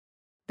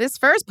This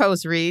first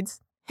post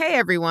reads, "Hey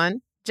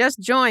everyone,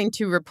 just joined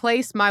to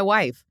replace my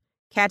wife.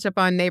 Catch up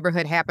on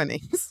neighborhood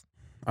happenings."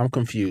 I'm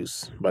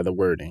confused by the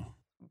wording.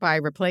 By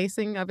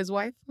replacing of his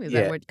wife? Because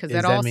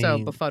that that also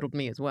mean- befuddled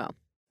me as well.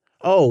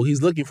 Oh,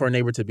 he's looking for a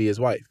neighbor to be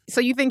his wife.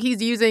 So you think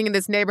he's using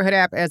this neighborhood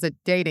app as a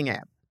dating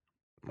app?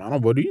 I don't know.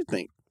 What do you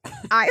think?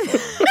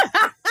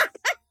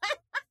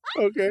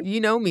 Okay.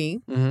 You know me.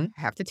 Mm-hmm.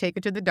 Have to take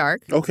it to the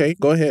dark. Okay,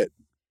 go ahead.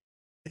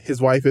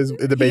 His wife is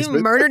in the basement.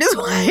 He murdered his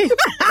wife.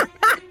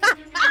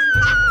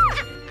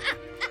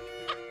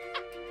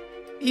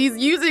 He's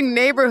using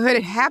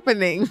neighborhood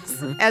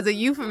happenings as a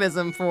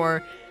euphemism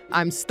for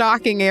I'm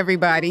stalking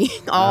everybody,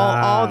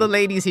 all the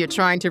ladies here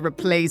trying to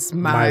replace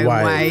my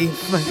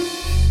wife.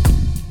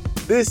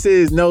 This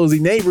is Nosy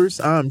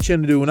Neighbors. I'm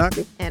Chinadu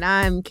Unaka. And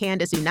I'm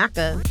Candace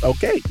Unaka.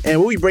 Okay, and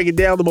we'll be breaking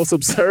down the most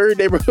absurd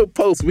neighborhood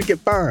posts we can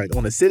find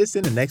on the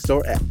Citizen and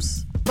Nextdoor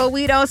apps. But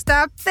we don't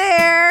stop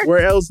there.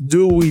 Where else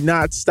do we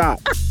not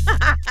stop?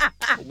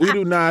 We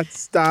do not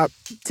stop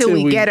till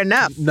we get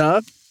enough.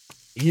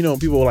 You know,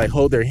 people like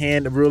hold their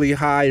hand really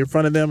high in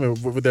front of them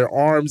and with their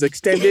arms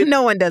extended.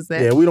 No one does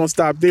that. Yeah, we don't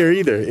stop there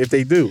either if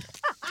they do.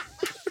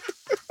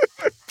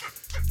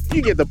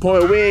 You get the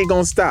point. We ain't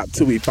gonna stop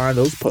till we find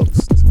those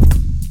posts.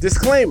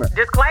 Disclaimer.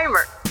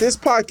 This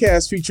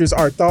podcast features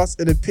our thoughts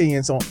and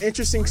opinions on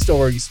interesting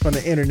stories from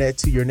the internet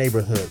to your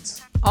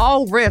neighborhoods.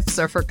 All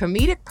riffs are for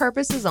comedic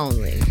purposes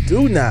only.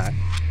 Do not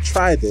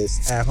try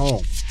this at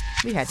home.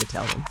 We had to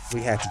tell them.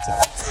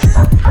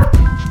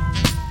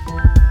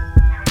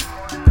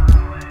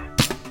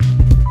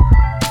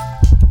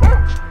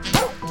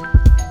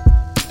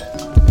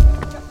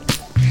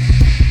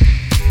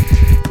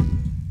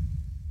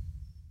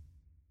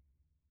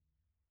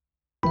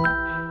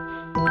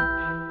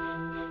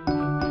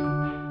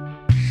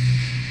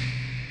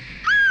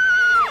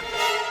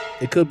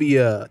 It could be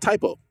a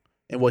typo.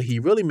 And what he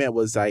really meant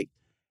was like,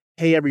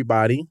 hey,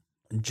 everybody,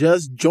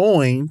 just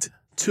joined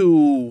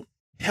to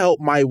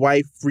help my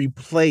wife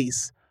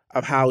replace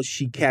of how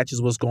she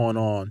catches what's going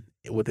on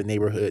with the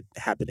neighborhood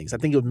happenings. I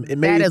think it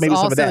may that is maybe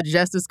also some of that.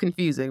 just as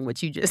confusing,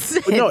 what you just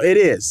said. But no, it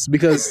is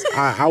because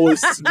I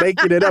was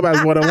making it up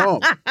as what I'm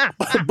wrong.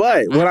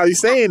 But what I was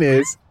saying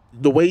is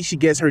the way she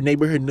gets her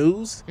neighborhood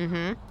news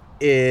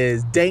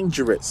is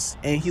dangerous.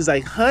 And he's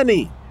like,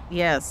 honey,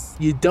 yes,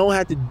 you don't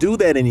have to do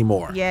that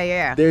anymore.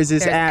 Yeah. There's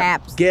this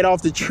app. Apps. Get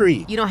off the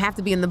tree. You don't have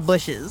to be in the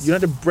bushes. You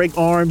don't have to break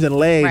arms and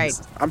legs. Right.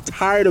 I'm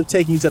tired of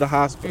taking you to the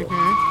hospital.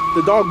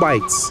 The dog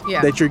bites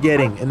that you're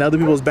getting in other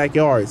people's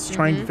backyards,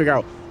 trying to figure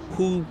out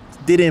who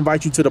didn't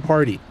invite you to the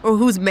party. Or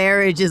whose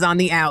marriage is on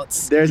the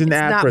outs. There's an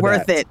app for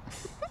that. It's not worth it.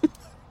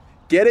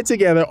 Get it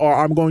together or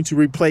I'm going to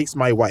replace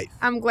my wife.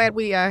 I'm glad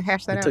we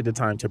hashed that out. Took the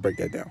time to break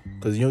that down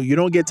because you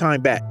don't get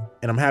time back.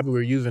 And I'm happy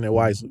we're using it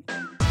wisely.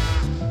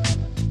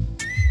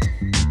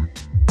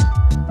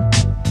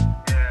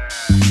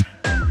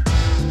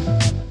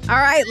 All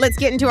right, let's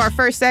get into our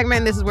first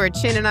segment. This is where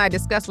Chin and I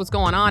discuss what's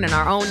going on in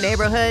our own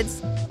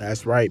neighborhoods.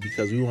 That's right,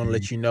 because we want to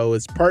let you know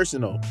it's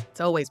personal.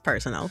 It's always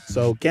personal.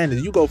 So,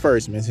 Candace, you go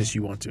first, man, since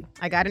you want to.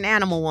 I got an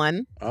animal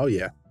one. Oh,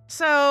 yeah.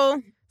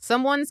 So,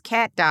 someone's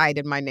cat died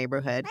in my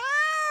neighborhood,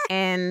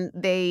 and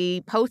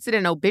they posted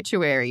an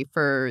obituary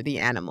for the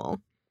animal.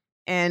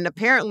 And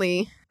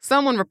apparently,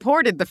 someone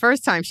reported the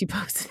first time she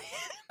posted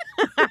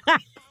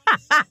it.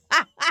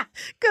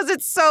 Because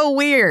it's so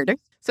weird.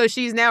 So,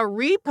 she's now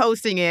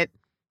reposting it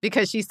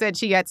because she said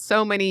she got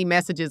so many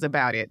messages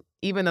about it,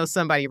 even though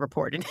somebody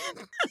reported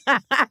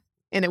it.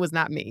 And it was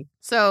not me.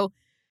 So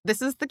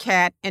this is the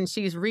cat, and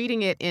she's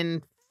reading it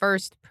in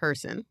first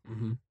person.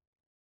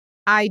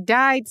 I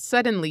died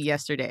suddenly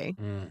yesterday.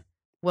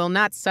 Well,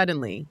 not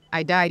suddenly.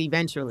 I died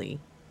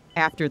eventually.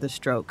 After the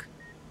stroke.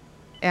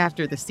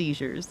 After the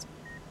seizures.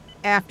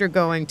 After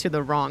going to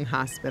the wrong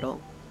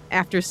hospital.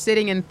 After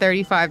sitting in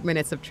 35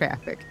 minutes of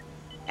traffic.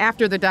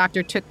 After the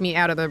doctor took me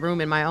out of the room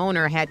and my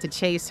owner had to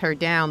chase her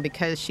down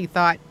because she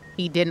thought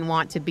he didn't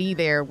want to be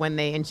there when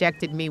they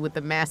injected me with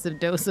a massive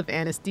dose of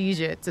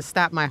anesthesia to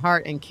stop my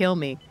heart and kill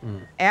me.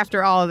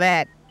 After all of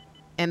that,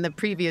 and the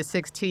previous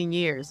 16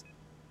 years,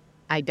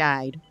 I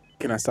died.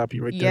 Can I stop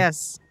you right there?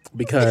 Yes.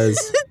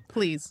 Because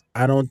please.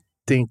 I don't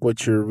think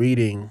what you're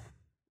reading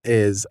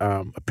is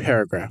a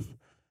paragraph.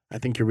 I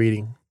think you're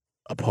reading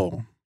a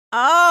poem.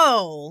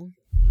 Oh.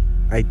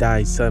 I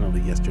died suddenly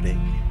yesterday.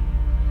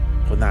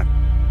 Well, not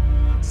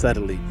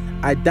suddenly.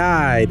 I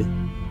died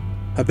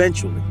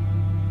eventually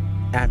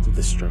after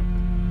the stroke,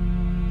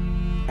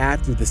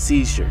 after the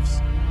seizures,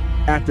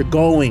 after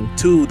going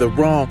to the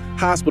wrong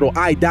hospital.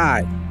 I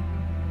died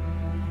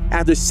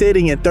after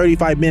sitting in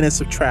 35 minutes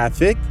of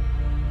traffic,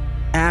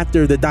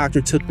 after the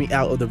doctor took me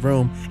out of the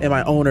room and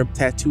my owner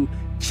had to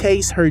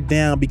chase her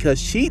down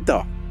because she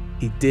thought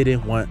he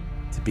didn't want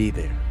to be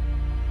there.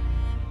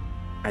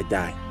 I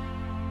died.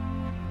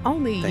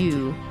 Only Thank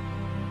you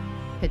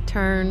had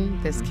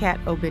turned this cat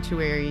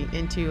obituary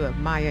into a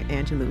Maya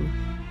Angelou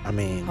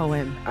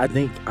poem. I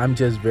think I'm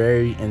just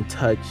very in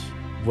touch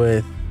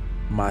with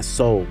my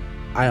soul.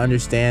 I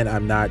understand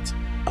I'm not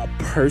a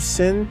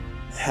person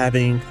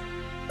having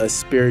a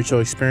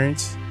spiritual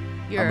experience,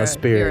 You're I'm a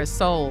spirit. You're a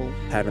soul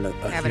having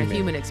a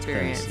human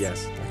experience.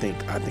 Yes, I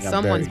think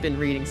Someone's I'm been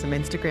reading some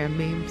Instagram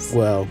memes.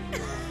 Well,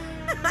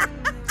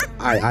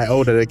 I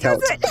own an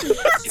account.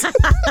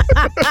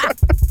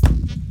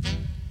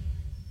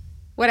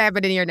 What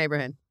happened in your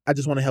neighborhood? I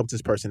just want to help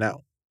this person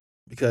out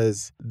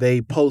because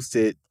they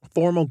posted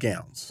formal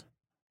gowns.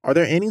 Are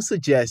there any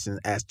suggestions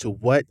as to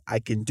what I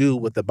can do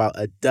with about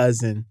a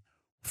dozen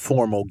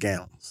formal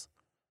gowns?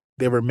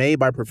 They were made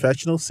by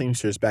professional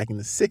seamsters back in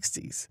the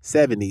 60s,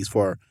 70s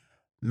for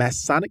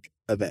Masonic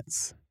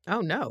events.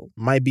 Oh, no.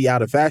 Might be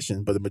out of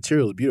fashion, but the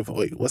material is beautiful.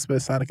 Wait, what's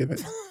Masonic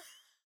event?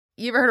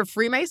 You ever heard of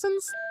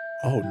Freemasons?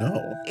 Oh,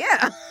 no.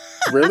 Yeah.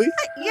 Really?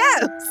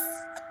 Yes.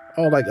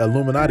 Oh, like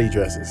Illuminati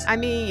dresses. I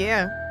mean,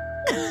 yeah.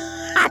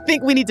 I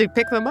think we need to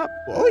pick them up.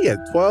 Oh, yeah.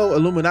 12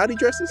 Illuminati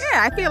dresses?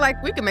 Yeah, I feel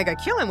like we can make a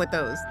killing with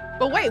those.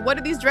 But wait, what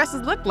do these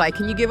dresses look like?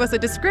 Can you give us a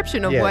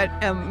description of what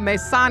a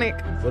Masonic...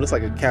 Well, it looks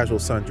like a casual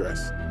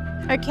sundress.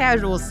 A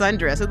casual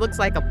sundress. It looks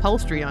like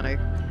upholstery on a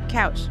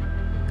couch.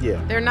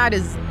 Yeah. They're not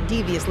as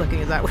devious looking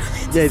as I would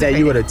Yeah, that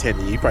you would have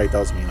attended. You probably thought it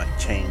was going to be like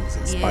chains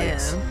and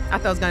spikes. Yeah. I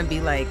thought it was going to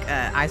be like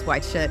Eyes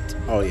Wide Shut.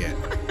 Oh, yeah.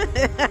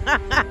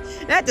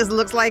 That just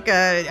looks like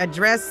a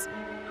dress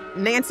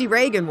Nancy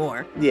Reagan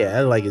wore. Yeah,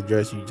 that's like a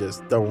dress you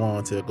just throw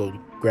on to go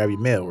grab your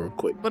mail real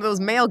quick. One of those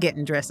mail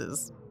getting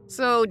dresses.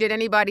 So did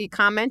anybody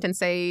comment and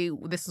say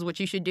this is what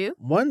you should do?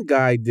 One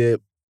guy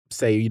did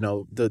say,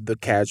 the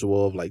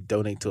casual of like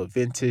donate to a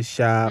vintage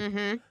shop.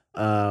 Mm-hmm.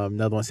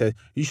 Another one said,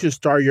 you should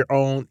start your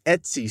own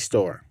Etsy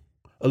store.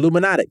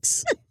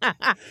 Illuminatics.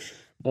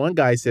 One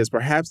guy says,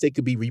 perhaps they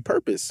could be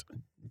repurposed.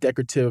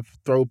 Decorative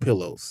throw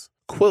pillows.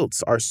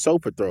 Quilts are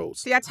sofa throws.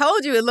 See, I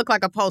told you it looked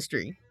like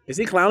upholstery. Is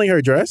he clowning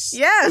her dress?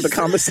 Yes. In the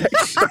comment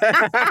section.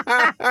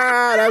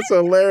 That's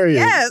hilarious.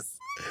 Yes.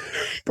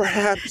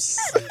 Perhaps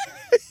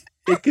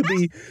it could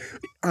be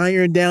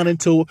ironed down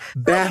into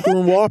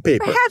bathroom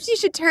wallpaper. Perhaps you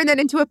should turn that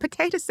into a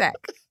potato sack.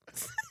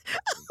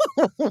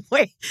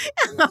 Wait.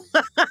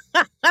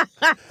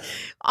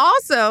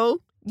 Also,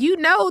 you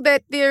know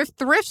that there are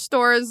thrift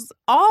stores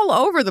all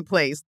over the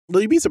place.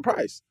 Well, you'd be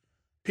surprised.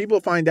 People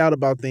find out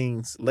about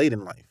things late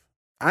in life.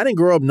 I didn't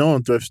grow up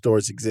knowing thrift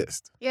stores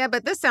exist. Yeah,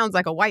 but this sounds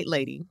like a white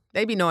lady.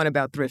 They be knowing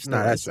about thrift stores.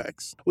 Nah, that's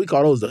facts. We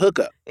call those the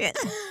hookup. Yeah.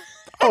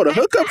 Oh, the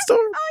hookup store?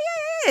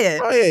 Oh, yeah.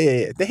 Oh,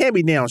 yeah. The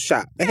hand-me-down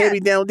shop. The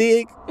hand-me-down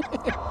dig.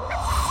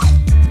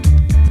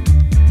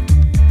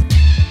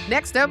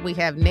 Next up, we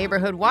have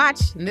Neighborhood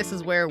Watch, and this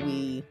is where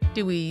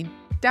do we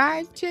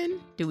dive,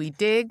 Jen? Do we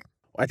dig?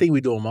 I think we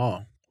do them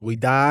all. We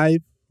dive,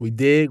 we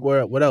dig.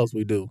 What else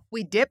we do?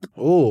 We dip.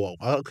 Oh,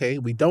 okay.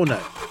 We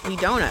donut. We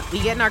donut.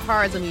 We get in our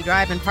cars and we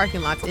drive in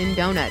parking lots in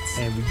donuts.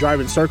 And we drive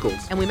in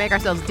circles. And we make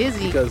ourselves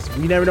dizzy. Because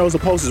we never know if the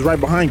post is right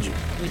behind you.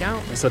 We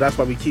don't. And so that's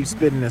why we keep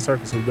spinning in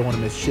circles so we don't want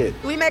to miss shit.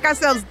 We make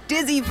ourselves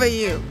dizzy for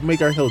you. We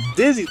make ourselves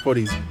dizzy for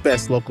these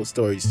best local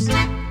stories.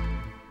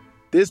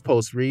 This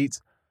post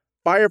reads,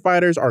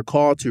 firefighters are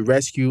called to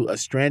rescue a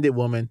stranded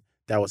woman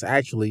that was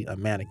actually a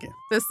mannequin.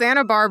 The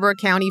Santa Barbara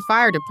County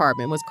Fire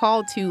Department was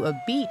called to a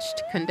beach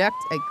to conduct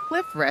a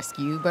cliff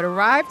rescue, but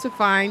arrived to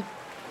find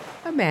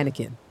a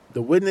mannequin.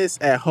 The witness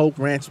at Hope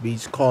Ranch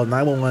Beach called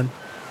 911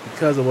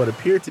 because of what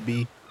appeared to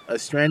be a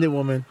stranded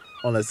woman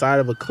on the side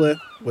of a cliff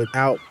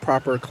without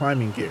proper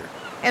climbing gear.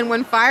 And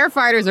when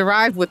firefighters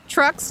arrived with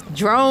trucks,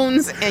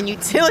 drones, and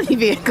utility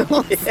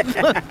vehicles,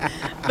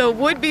 the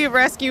would-be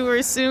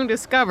rescuers soon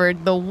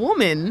discovered the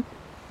woman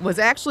was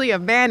actually a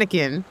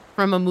mannequin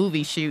from a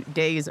movie shoot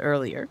days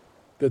earlier.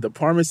 The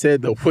department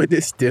said the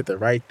witness did the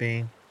right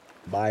thing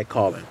by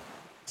calling.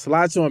 It's a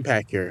lot to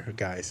unpack here,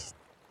 guys.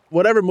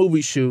 Whatever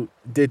movie shoot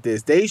did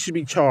this, they should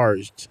be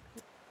charged.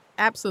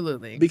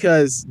 Absolutely.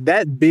 Because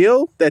that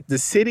bill that the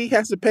city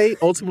has to pay,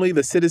 ultimately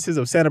the citizens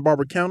of Santa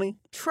Barbara County,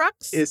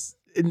 trucks, is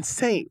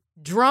insane.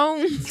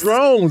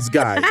 Drones,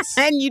 guys.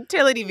 And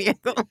utility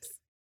vehicles.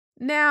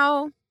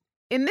 Now,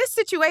 in this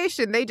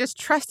situation, they just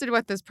trusted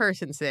what this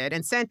person said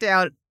and sent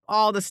out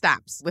all the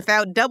stops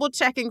without double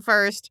checking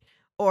first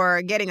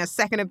or getting a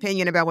second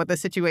opinion about what the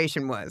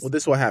situation was. Well,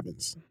 this is what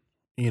happens,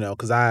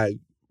 because I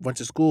went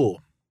to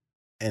school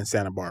in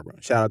Santa Barbara.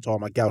 Shout out to all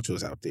my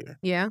gauchos out there.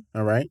 Yeah.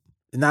 All right.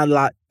 Not a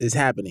lot is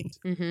happening.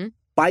 Mm-hmm.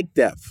 Bike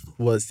theft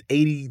was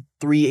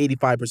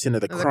 85%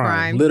 of the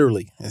crime,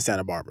 literally, in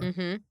Santa Barbara.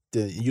 Mm-hmm.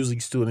 Usually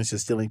students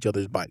just stealing each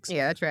other's bikes.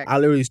 Yeah, that's right. I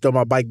literally stole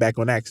my bike back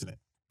on accident.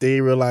 They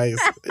didn't realize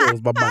it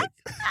was my bike.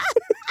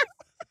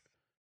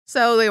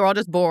 So they were all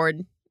just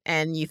bored,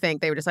 and you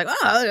think they were just like,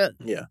 oh.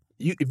 Yeah.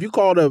 If you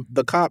call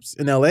the cops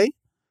in L.A.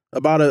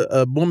 about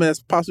a woman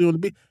that's possibly on the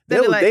beach, they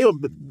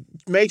would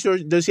make sure,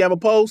 does she have a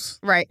pulse?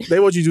 Right. They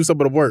want you to do some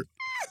of the work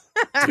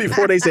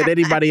before they send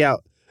anybody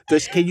out.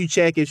 Can you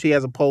check if she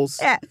has a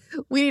pulse? Yeah.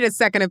 We need a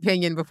second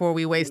opinion before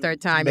we waste our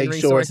time and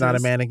resources. Make sure it's not a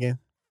mannequin.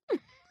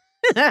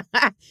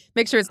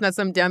 Make sure it's not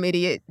some dumb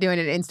idiot doing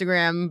an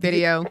Instagram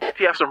video. If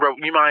you have some rope,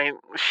 you mind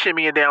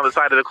shimmying down the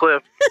side of the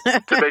cliff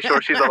to make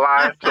sure she's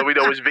alive so we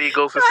know which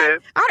vehicles it's in?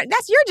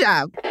 That's your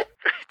job.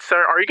 Sir,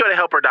 are you going to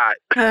help or not?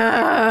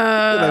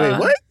 Wait,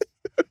 what?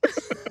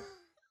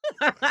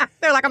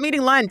 They're like, I'm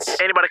eating lunch.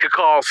 Anybody could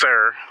call,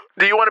 sir.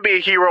 Do you want to be a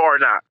hero or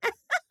not?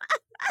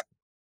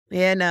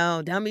 Yeah,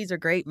 no, dummies are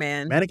great,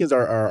 man. Mannequins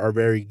are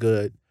very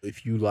good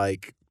if you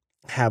like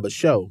have a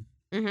show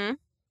Mm-hmm.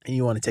 and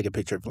you want to take a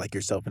picture of like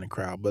yourself in the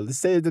crowd. But let's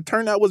say the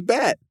turnout was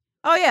bad.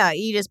 Oh, yeah,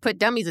 you just put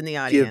dummies in the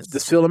audience.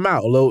 Just fill them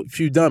out,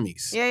 few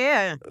dummies.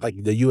 Yeah.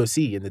 Like the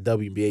UFC and the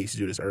WNBA used to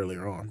do this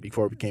earlier on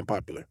before it became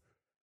popular.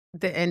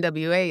 The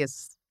NWA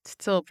is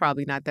still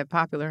probably not that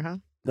popular, huh?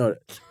 No,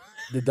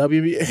 the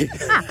WNBA.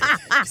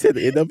 You said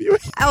the NWA?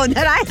 Oh,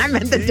 I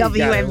meant the You got it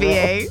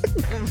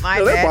WNBA. My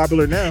No, they're bad.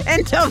 popular now.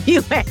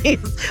 NWA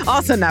is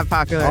also not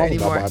popular Almost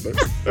anymore. not popular.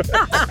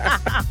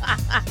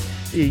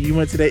 Yeah, you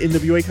went to that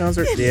NWA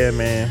concert? Yeah,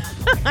 man.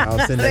 I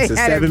was sitting next to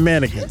They had 7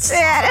 mannequins. They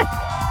had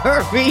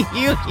a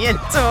reunion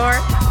tour.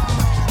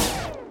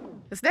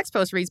 This next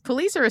post reads,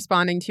 police are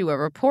responding to a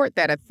report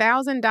that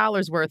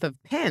 $1,000 worth of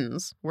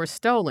pens were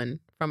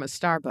stolen from a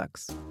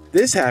Starbucks.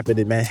 This happened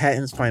in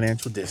Manhattan's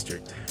financial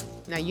district.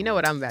 Now, you know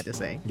what I'm about to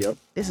say. Yep.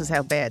 This is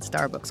how bad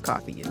Starbucks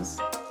coffee is.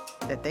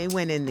 That they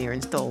went in there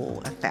and stole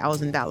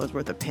 $1,000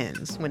 worth of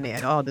pens when they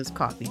had all this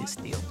coffee to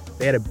steal.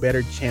 They had a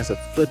better chance of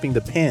flipping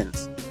the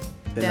pens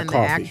than the the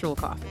coffee. actual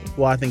coffee.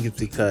 Well, I think it's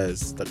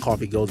because the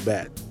coffee goes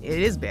bad. It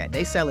is bad.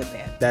 They sell it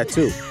bad. That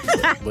too.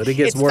 But it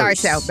gets worse.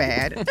 Starts out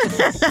bad.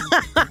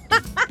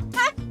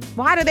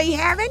 Why do they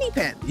have any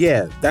pens?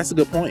 Yeah, that's a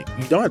good point.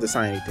 You don't have to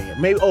sign anything.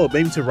 Maybe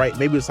to write.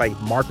 Maybe it's like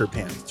marker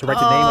pens to write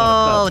the name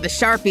on Oh, the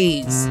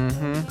Sharpies.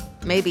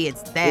 Mm-hmm. Maybe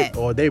it's that.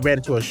 Or they ran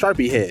into a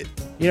Sharpie head.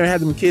 You know,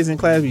 have them kids in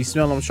class, you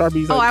smell them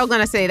Sharpies. Oh, Like, I was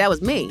going to say that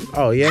was me.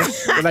 oh yeah.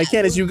 They're like,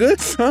 Candace, you good?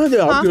 Huh?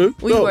 Yeah, Huh? I'm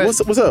good. We No, were-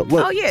 what's up?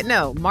 What? Oh, yeah,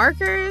 no.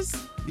 Markers,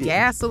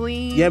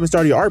 gasoline, You haven't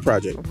started your art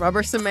project.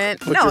 rubber cement.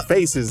 But No, your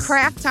face is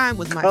craft time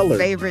was my colored.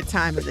 favorite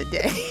time of the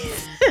day.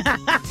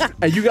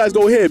 Hey, you guys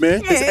go ahead,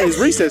 man. Yeah. It's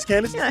recess,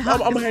 Candace. Yeah. I'm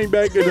gonna hang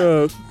back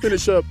and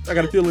finish up. I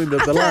gotta fill in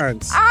the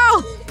lines.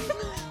 Oh!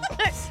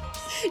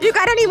 You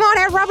got any more of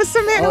that rubber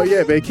cement? Oh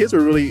yeah, man. Kids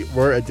were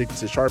addicted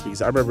to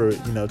Sharpies. I remember,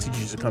 teachers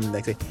used to come the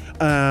next day.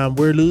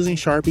 We're losing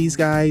Sharpies,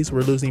 guys.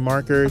 We're losing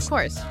markers. Of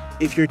course.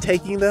 If you're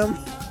taking them,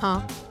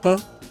 Huh? huh?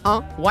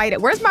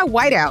 White. Where's my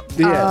whiteout?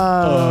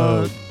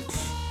 Yeah.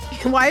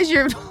 Why is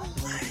your...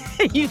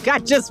 You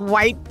got just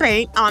white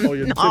paint on Oh,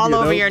 your tip of all your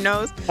over nose? your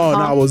nose? Oh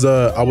no, I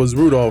was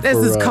Rudolph. This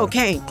for, is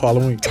cocaine.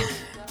 Halloween.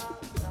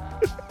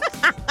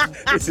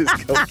 This is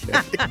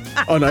cocaine.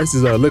 Oh no, this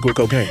is liquid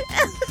cocaine.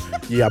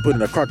 Yeah, I put it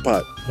in a crock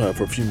pot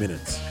for a few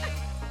minutes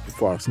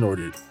before I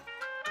snorted.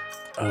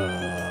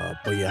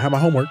 But yeah, I have my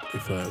homework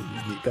if you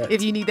need that.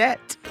 If you need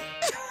that.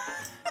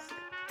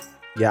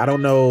 Yeah, I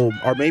don't know,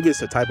 or maybe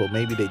it's a typo.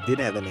 Maybe they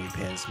didn't have that many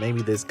pens.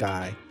 Maybe this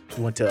guy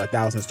went to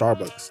 1,000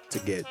 Starbucks to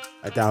get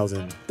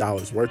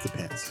 $1,000 worth of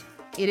pens.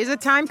 It is a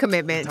time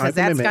commitment Time because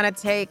that's commitment. going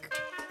to take...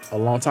 A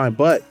long time,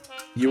 but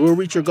you will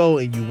reach your goal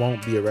and you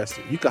won't be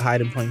arrested. You could hide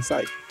in plain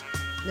sight.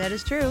 That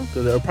is true.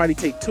 Because it'll probably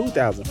take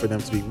 2,000 for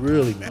them to be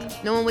really mad.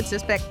 No one would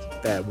suspect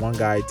That one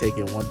guy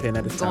taking one pen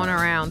at a going time.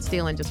 around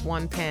stealing just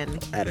one pen.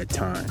 At a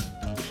time.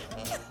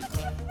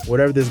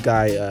 Whatever this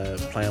guy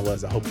plan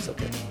was, I hope it's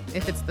okay.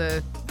 If it's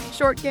the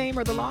short game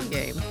or the long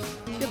game.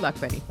 Good luck,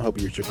 Benny. I hope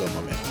you reach your goal,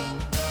 my man.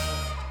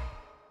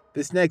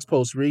 This next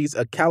post reads,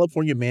 a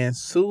California man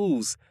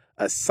sues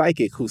a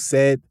psychic who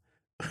said,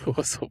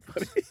 what's so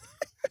funny?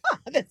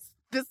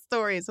 This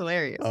story is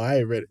hilarious. Oh, I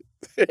ain't read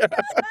it.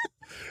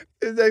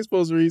 This next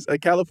post reads, a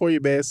California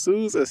man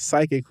sues a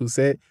psychic who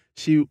said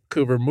she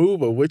could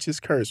remove a witch's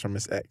curse from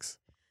his ex.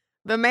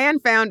 The man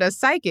found a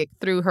psychic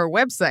through her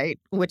website,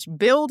 which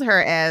billed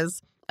her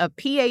as a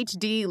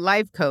PhD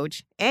life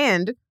coach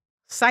and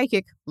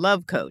psychic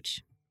love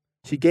coach.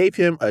 She gave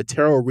him a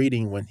tarot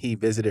reading when he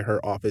visited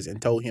her office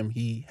and told him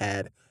he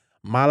had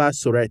mala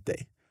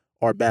suerte,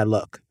 or bad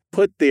luck,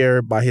 put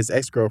there by his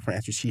ex-girlfriend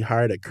after she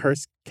hired a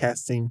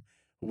curse-casting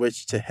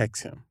witch to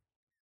hex him.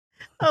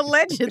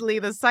 Allegedly,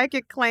 the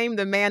psychic claimed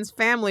the man's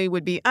family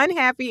would be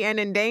unhappy and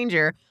in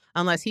danger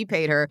unless he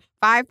paid her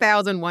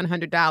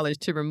 $5,100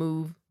 to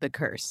remove the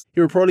curse.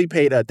 He reportedly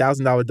paid a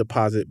 $1,000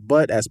 deposit,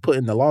 but as put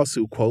in the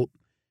lawsuit, quote,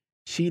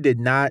 she did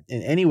not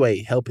in any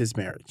way help his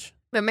marriage.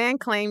 The man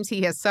claims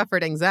he has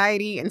suffered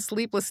anxiety and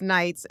sleepless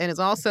nights and is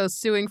also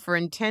suing for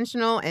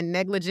intentional and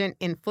negligent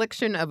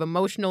infliction of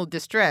emotional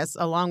distress,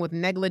 along with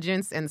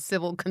negligence and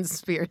civil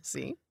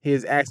conspiracy. He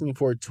is asking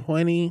for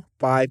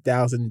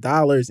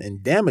 $25,000 in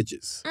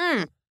damages.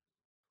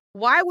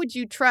 Why would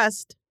you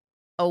trust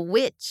a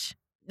witch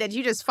that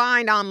you just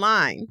find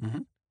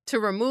online to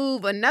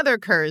remove another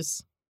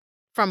curse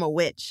from a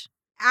witch?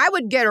 I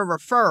would get a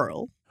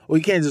referral. Well,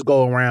 you can't just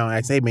go around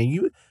and say, hey,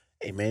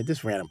 man,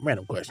 this random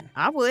question.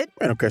 I would.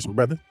 Random question,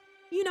 brother.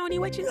 You know any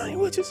witches? Any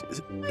witches?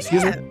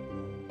 Excuse me?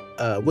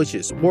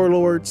 Witches,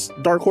 warlords,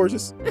 dark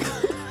horses.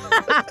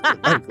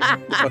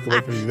 Fuck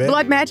away from me, man.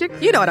 Blood magic?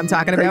 You know what I'm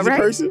talking Crazy about, right?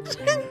 person.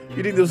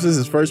 You think this was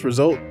his first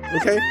result?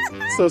 Okay.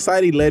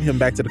 Society led him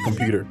back to the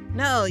computer.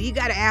 No, you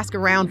got to ask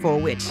around for a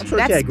witch. I'm sure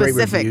That's she had great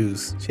specific.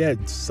 reviews. She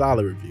had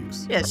solid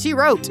reviews. Yeah, she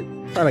wrote.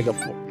 Probably like a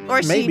 4. Or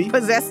Maybe. she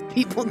possessed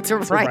people to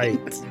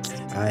write.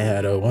 I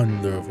had a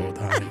wonderful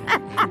time.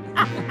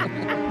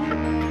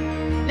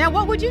 Now,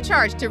 what would you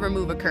charge to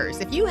remove a curse?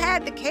 If you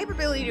had the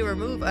capability to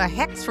remove a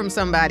hex from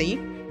somebody,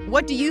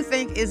 what do you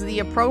think is the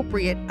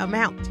appropriate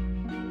amount?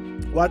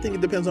 Well, I think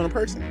it depends on the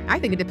person. I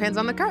think it depends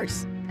on the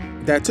curse.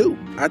 That too.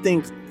 I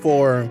think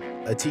for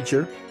a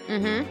teacher,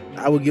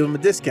 I would give them a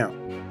discount.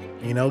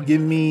 You know,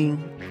 give me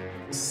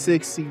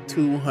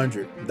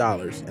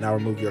 $6,200 and I'll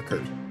remove your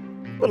curse.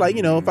 But like,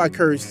 you know, if I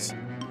cursed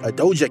a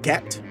Doja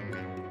Cat,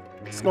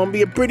 it's going to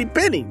be a pretty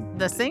penny.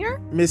 The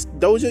singer? Miss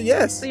Doja,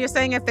 yes. So you're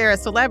saying if they're a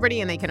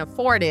celebrity and they can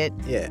afford it,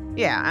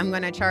 yeah, I'm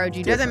going to charge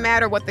you. Different. Doesn't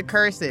matter what the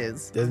curse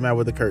is. Doesn't matter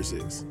what the curse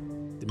is.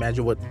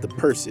 Imagine what the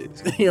purse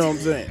is. You know what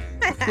I'm saying?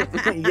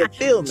 You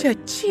feel me?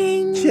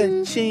 Cha-ching.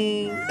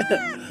 Cha-ching.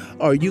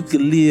 Or you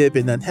could live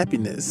in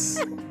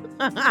unhappiness.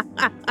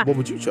 What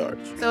would you charge?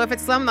 So if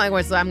it's something like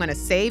where I'm going to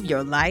save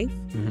your life,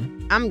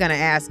 I'm going to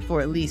ask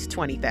for at least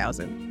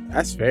 $20,000.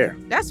 That's fair.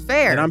 That's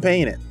fair. And I'm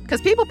paying it. Because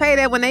people pay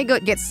that when they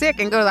get sick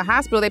and go to the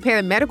hospital. They pay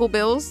the medical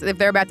bills. If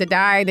they're about to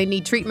die, they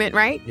need treatment,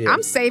 right? Yeah.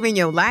 I'm saving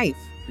your life.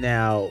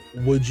 Now,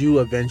 would you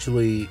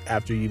eventually,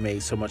 after you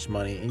made so much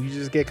money and you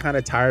just get kind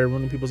of tired of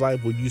ruining people's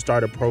life, would you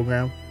start a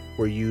program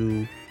where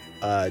you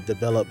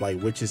develop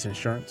like witches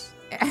insurance?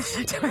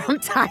 I'm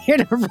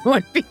tired of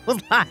ruining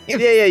people's lives.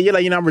 Yeah. You're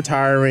like, I'm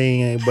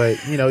retiring,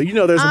 but you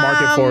know, there's a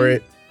market for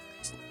it.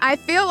 I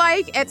feel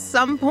like at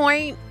some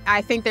point,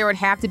 I think there would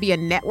have to be a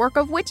network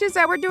of witches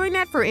that were doing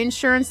that for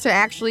insurance to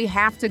actually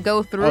have to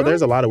go through. Oh,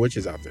 there's a lot of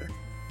witches out there.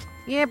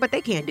 Yeah, but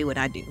they can't do what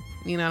I do.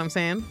 You know what I'm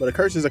saying? But a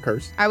curse is a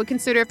curse. I would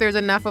consider if there's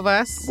enough of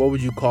us. What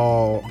would you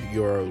call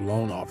your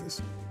loan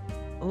office?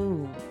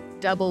 Ooh,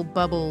 Double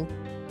Bubble,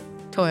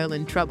 Toil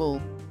and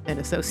Trouble and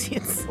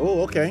Associates.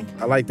 Oh, okay.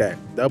 I like that.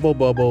 Double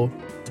Bubble,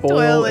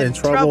 Toil and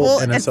Trouble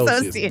and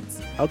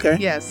Associates. Okay.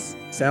 Yes.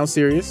 Sounds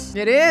serious.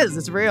 It is.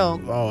 It's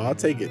real. Oh, I'll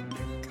take it.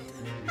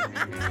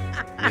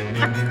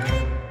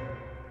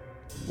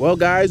 Well,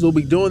 guys, we'll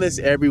be doing this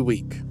every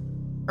week.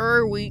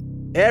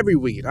 Every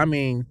week. I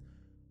mean,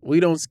 we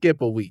don't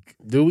skip a week,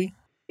 do we?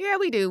 Yeah,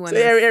 we do. When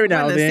every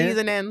now and the then.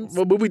 Season ends.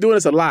 We'll be doing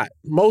this a lot.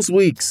 Most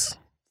weeks.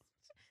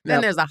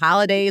 Then there's the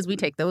holidays. We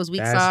take those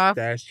weeks off.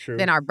 That's true.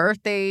 Then our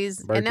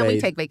birthdays. And then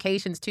we take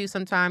vacations too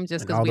sometimes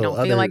just because we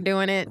don't feel like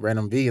doing it.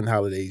 Random vegan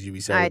holidays you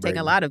be celebrating. I take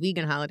a lot of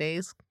vegan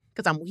holidays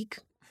because I'm weak.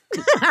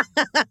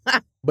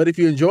 But if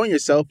you're enjoying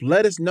yourself,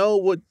 let us know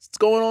what's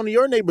going on in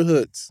your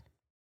neighborhoods.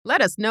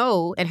 Let us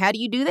know. And how do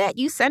you do that?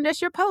 You send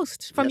us your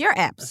post from your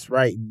apps. That's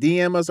right.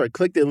 DM us or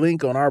click the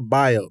link on our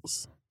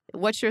bios.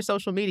 What's your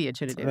social media,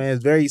 Chinadu? Man,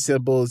 it's very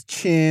simple. It's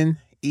Chin,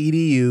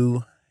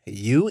 EDUUN,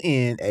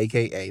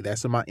 a.k.a.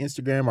 That's on my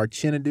Instagram, or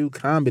Chinadu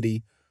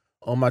Comedy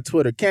on my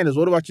Twitter. Candace,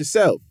 what about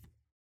yourself?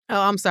 Oh,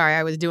 I'm sorry.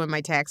 I was doing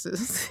my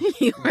taxes.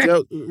 Taking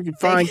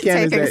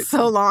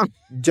so long.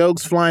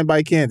 Jokes flying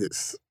by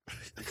Candace.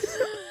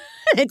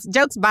 It's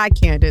Jokes by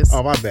Candace.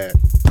 Oh, my bad.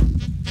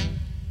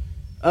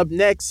 Up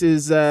next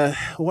is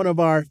one of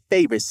our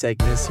favorite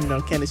segments. You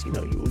know, Candace, we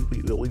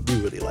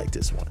really like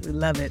this one. We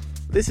love it.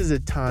 This is a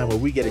time where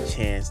we get a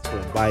chance to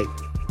invite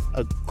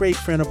a great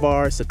friend of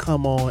ours to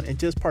come on and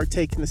just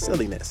partake in the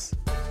silliness.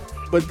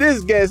 But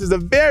this guest is a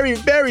very,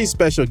 very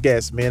special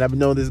guest, man. I've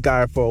known this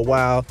guy for a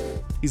while.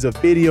 He's a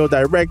video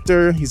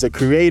director. He's a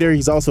creator.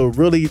 He's also a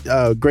really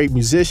great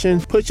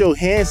musician. Put your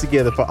hands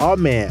together for our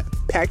man,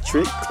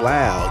 Patrick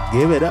Cloud.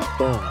 Give it up,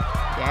 boom.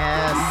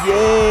 Yes.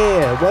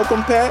 Yeah.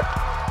 Welcome, Pat.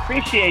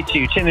 Appreciate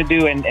you,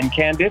 Chinadu and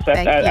Candace.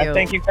 I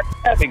thank you for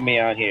having me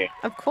on here.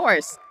 Of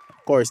course.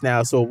 Of course.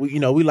 Now, so we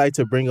like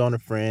to bring on a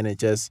friend and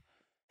just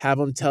have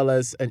them tell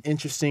us an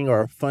interesting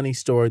or a funny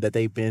story that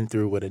they've been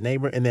through with a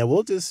neighbor, and then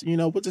we'll just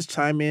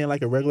chime in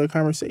like a regular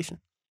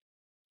conversation.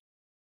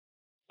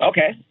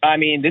 Okay. I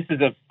mean, this is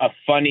a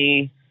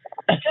funny,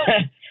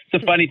 it's a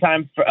funny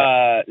time for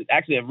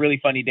actually a really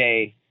funny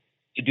day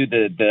to do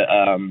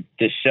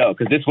this show,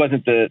 because this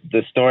wasn't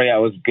the story I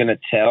was gonna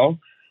tell.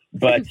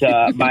 But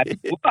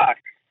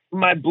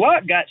my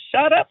block got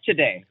shot up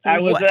today. I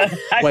was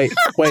wait.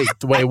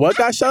 What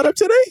got shot up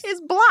today?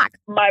 His block.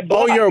 My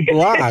block. Oh, your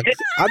block. I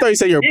thought you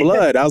said your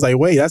blood. I was like,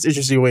 wait, that's an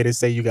interesting way to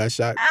say you got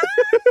shot.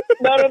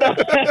 No.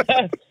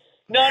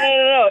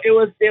 No. It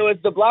was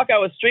the block I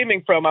was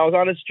streaming from. I was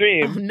on a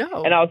stream. Oh,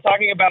 no. And I was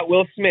talking about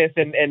Will Smith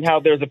and how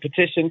there's a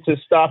petition to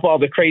stop all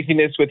the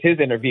craziness with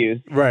his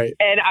interviews. Right.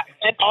 And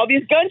all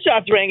these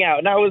gunshots rang out,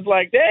 and I was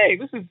like, "Dang,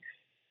 this is."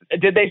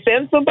 Did they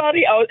send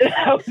somebody? I was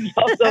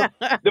also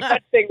the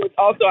funny thing was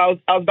also I was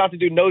about to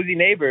do Nosy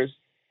Neighbors,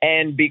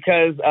 and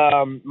because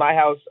my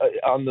house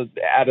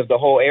out of the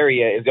whole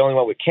area is the only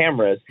one with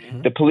cameras,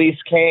 the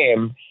police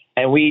came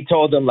and we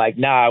told them like,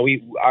 nah,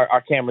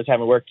 our cameras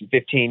haven't worked in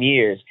 15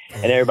 years,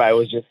 and everybody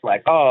was just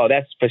like, oh,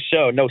 that's for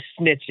sure, no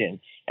snitching,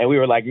 and we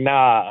were like,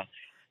 nah.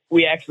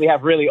 We actually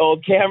have really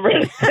old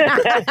cameras.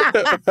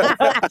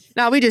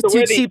 No, we just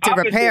too cheap to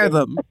repair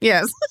them.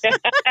 Yes.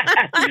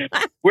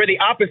 We're the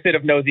opposite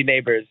of Nosy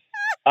Neighbors.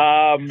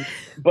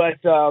 But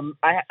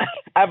I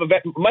have a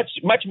much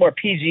more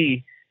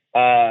PG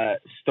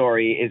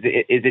story.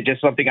 Is it just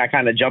something I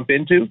kind of jump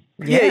into?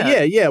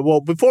 Yeah.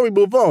 Well, before we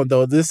move on,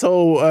 though, this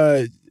whole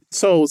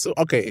so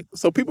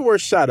people were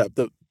shot up.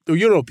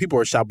 you know people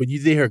were shot, but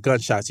you did hear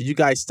gunshots. Did you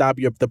guys stop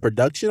the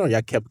production, or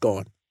y'all kept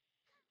going?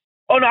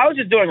 Oh, no, I was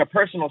just doing a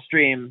personal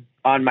stream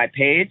on my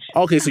page.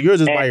 Okay, so you're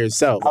just by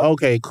yourself.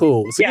 Okay,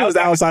 cool. So you was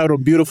outside on a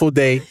beautiful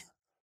day.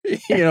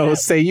 You know,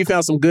 say you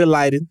found some good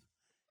lighting.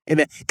 And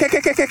then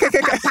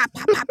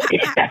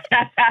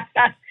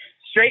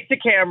straight to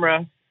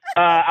camera.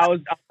 I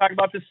was talking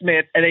about the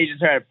Smith, and then you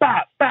just heard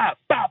bop, bop,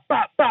 bop,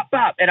 bop, bop,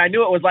 bop. And I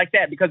knew it was like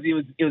that because it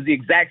was the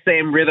exact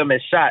same rhythm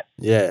as Shot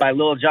by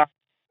Lil Jon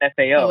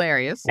FAO.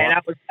 Hilarious. And I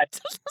was like,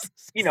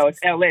 you know, it's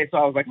LA, so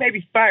I was like,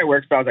 maybe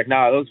fireworks, but I was like,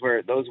 no,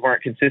 those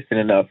weren't consistent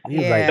enough.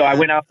 Yeah. So I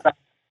went outside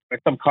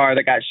with some car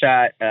that got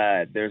shot.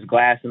 There's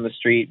glass in the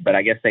street, but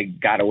I guess they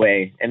got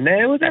away. And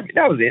then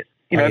that was it.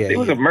 You know, it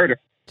was a murder.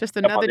 Just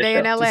another day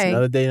in LA. Just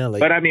another day in LA.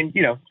 But I mean,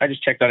 you know, I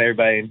just checked on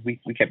everybody and we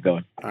kept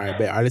going. All right,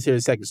 let's hear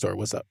the second story.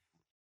 What's up?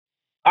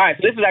 All right,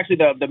 so this is actually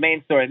the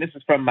main story, and this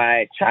is from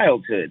my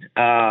childhood.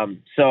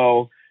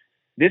 So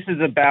this is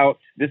a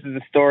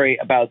story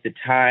about the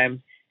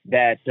time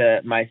that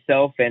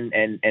myself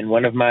and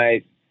one of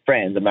my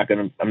friends, I'm not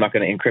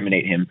gonna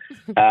incriminate him.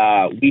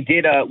 We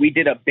did a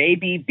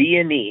baby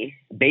B&E,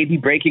 baby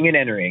breaking and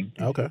entering.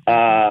 Okay.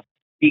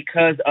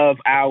 Because of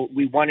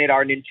we wanted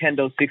our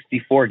Nintendo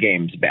 64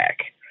 games back.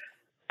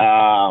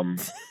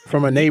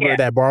 From a neighbor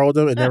that borrowed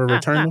them and never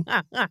returned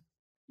them?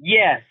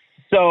 Yes.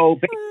 So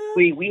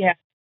basically we had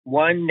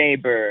one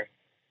neighbor.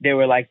 They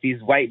were like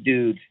these white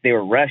dudes. They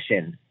were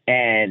Russian,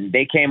 and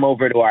they came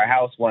over to our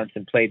house once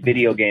and played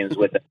video games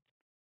with us.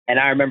 And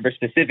I remember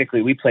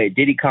specifically we played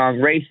Diddy Kong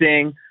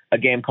Racing, a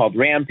game called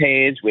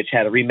Rampage, which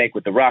had a remake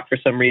with The Rock for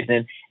some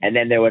reason. And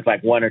then there was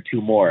like one or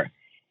two more.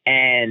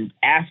 And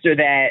after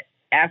that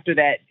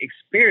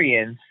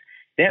experience,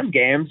 them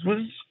games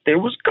was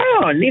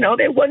gone. You know,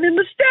 they wasn't in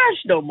the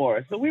stash no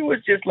more. So we was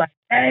just like,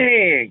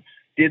 hey,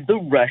 did the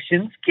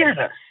Russians get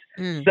us?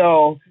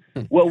 So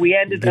what we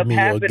ended up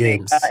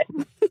happening,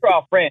 we're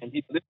all friends.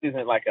 This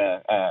isn't like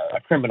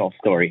a criminal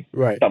story,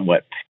 right?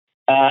 Somewhat.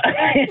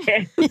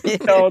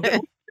 So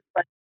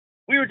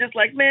we were just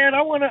like, man,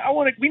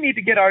 we need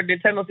to get our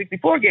Nintendo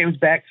 64 games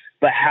back,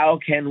 but how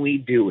can we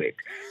do it?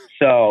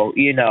 So,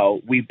 you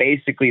know,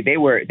 they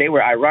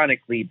were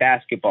ironically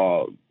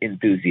basketball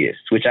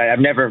enthusiasts, which I've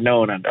never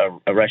known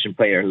a Russian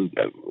player who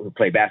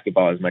played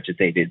basketball as much as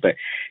they did, but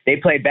they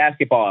played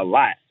basketball a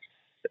lot.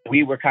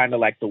 We were kind of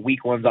like the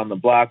weak ones on the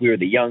block. We were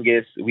the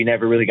youngest. We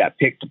never really got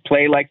picked to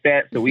play like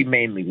that. So we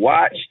mainly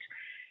watched.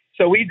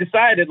 So we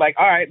decided like,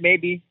 all right,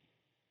 maybe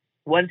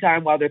one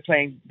time while they're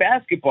playing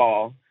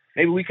basketball,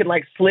 maybe we could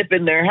like slip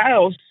in their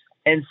house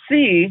and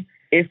see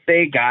if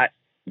they got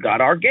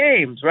our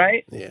games,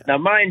 right? Yeah. Now,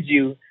 mind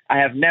you, I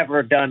have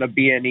never done a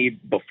B&E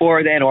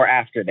before then or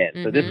after then.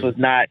 So this was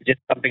not just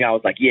something I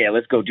was like, yeah,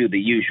 let's go do the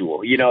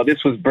usual. You know,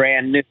 this was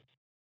brand new.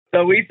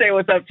 So we say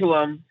what's up to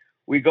them.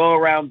 We go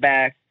around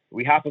back.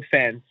 We hop a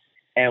fence,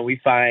 and we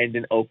find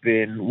an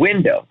open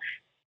window.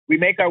 We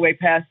make our way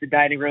past the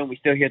dining room. We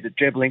still hear the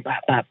dribbling,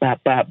 bop, bop,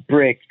 bop, bop,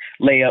 brick,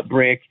 layup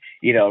brick,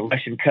 you know,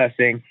 Russian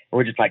cussing.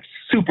 We're just like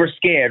super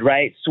scared,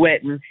 right?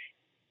 Sweating.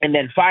 And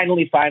then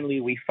finally,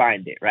 we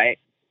find it, right?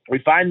 We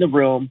find the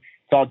room.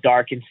 It's all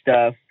dark and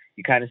stuff.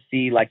 You kind of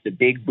see like the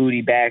big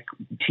booty back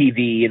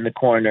TV in the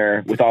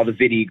corner with all the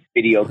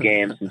video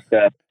games and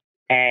stuff.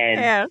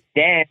 And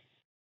then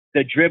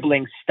the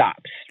dribbling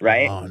stops,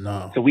 right? Oh,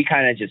 no. So we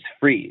kind of just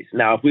freeze.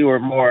 Now, if we were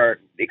more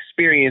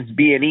experienced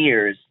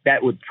B&Eers,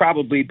 that would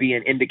probably be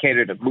an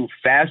indicator to move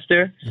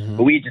faster.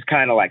 But we just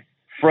kind of like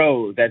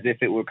froze as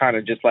if it were kind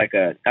of just like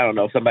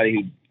somebody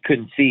who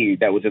couldn't see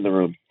that was in the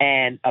room.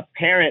 And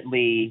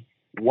apparently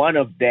one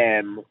of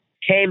them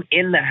came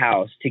in the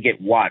house to get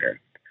water.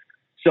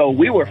 So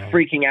we were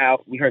freaking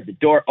out. We heard the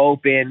door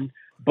open.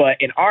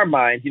 But in our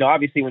minds, you know,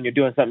 obviously when you're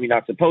doing something you're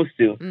not supposed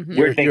to,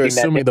 we're thinking you're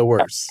assuming the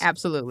worst.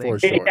 Absolutely. For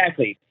sure.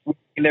 Exactly.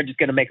 And they're just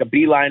going to make a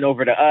beeline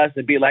over to us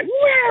and be like,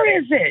 where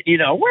is it? You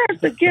know,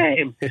 where's the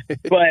game?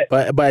 But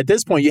at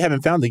this point, you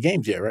haven't found the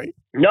games yet, right?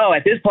 No,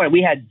 at this point,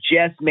 we had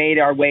just made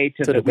our way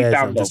to the we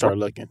found to start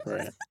looking.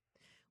 Right.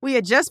 We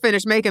had just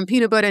finished making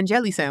peanut butter and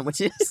jelly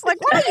sandwiches.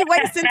 Like, why are you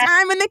wasting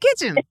time in the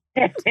kitchen?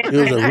 It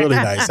was a really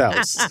nice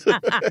house.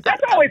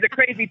 That's always a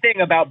crazy thing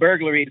about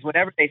burglaries.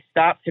 Whenever they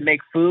stop to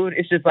make food,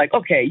 it's just like,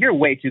 okay, you're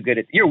way too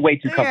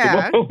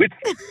comfortable with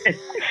this.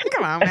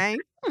 Come on, man.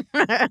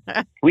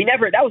 That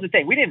was the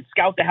thing. We didn't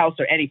scout the house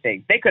or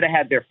anything. They could have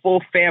had their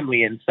full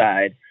family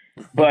inside.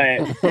 But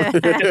we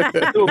just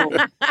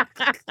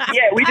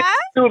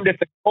assumed if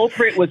the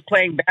culprit was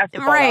playing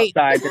basketball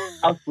outside, the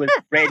house was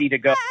ready to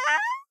go.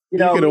 You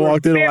could have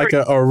walked in like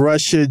a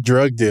Russian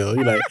drug deal.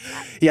 You're like,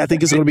 yeah, I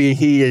think it's going to be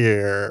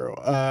here.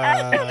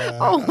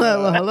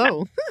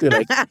 Hello. You're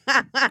like,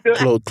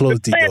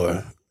 close the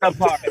door.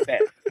 Subpar at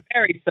that.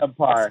 Very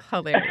subpar.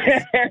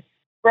 Hilarious.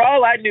 For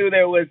all I knew,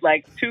 there was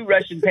like two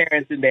Russian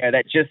parents in there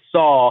that just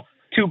saw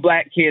two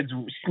black kids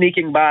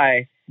sneaking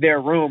by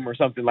their room or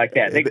something like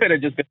that. They could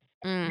have just been,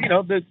 you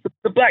know, the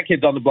black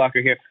kids on the block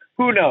are here.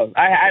 Who knows?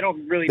 I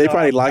don't really know. They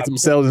probably locked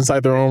themselves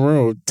inside their own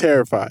room,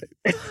 terrified.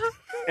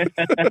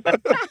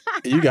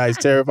 You guys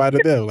terrified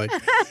of them. Like,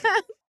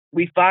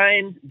 we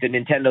find the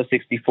Nintendo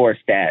 64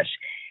 stash.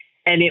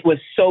 And it was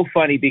so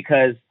funny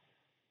because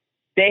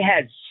they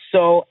had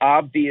so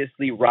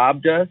obviously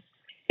robbed us.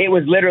 It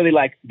was literally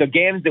like the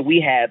games that we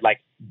had,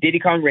 like Diddy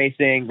Kong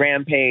Racing,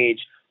 Rampage,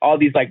 all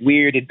these like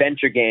weird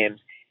adventure games.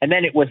 And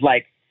then it was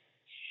like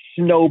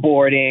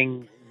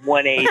snowboarding,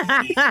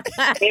 180,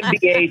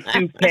 NBA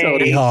 2K,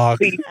 Tony Hawk.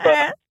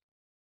 FIFA.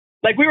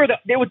 Like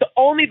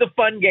only the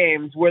fun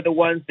games were the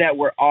ones that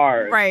were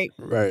ours. Right.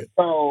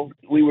 So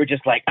we were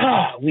just like,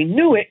 we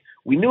knew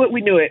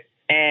it.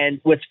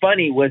 And what's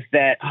funny was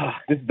that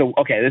this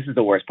is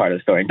the worst part of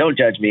the story. And don't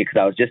judge me because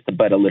I was just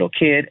but a little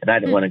kid and I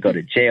didn't want to go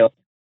to jail.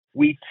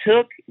 We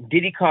took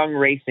Diddy Kong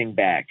Racing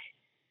back,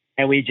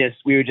 and we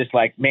were just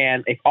like,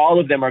 man, if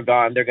all of them are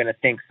gone, they're gonna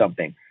think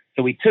something.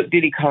 So we took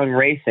Diddy Kong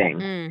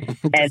Racing.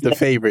 That's the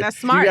favorite. That's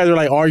smart. You guys are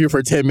like arguing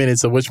for 10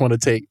 minutes of which one to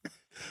take.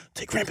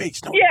 Take Rampage.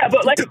 No. Yeah,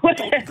 but like, why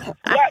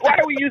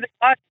are we using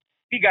us?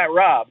 He got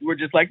robbed. We're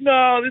just like,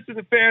 no, this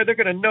isn't fair. They're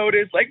gonna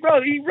notice. Like,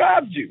 bro, he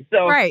robbed you.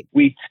 So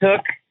we took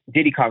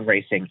Diddy Kong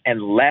Racing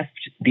and left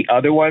the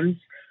other ones.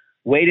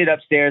 Waited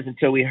upstairs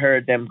until we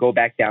heard them go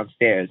back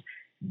downstairs.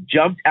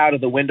 Jumped out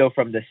of the window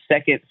from the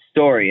second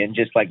story and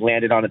just like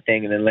landed on a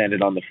thing and then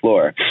landed on the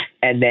floor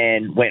and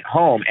then went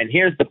home. And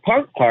here's the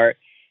punk part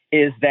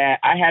is that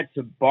I had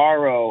to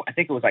borrow, I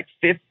think it was like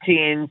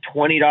 $15,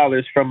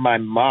 $20 from my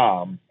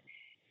mom.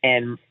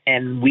 And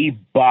we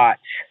bought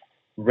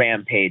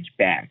Rampage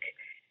back.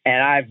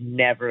 And I've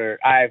never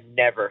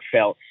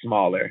felt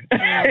smaller.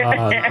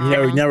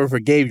 You never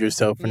forgave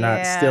yourself for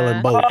not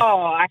stealing both.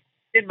 I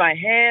in my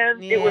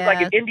hand. Yeah. It was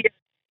like an Indian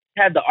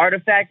had the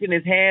artifact in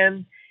his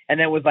hand. And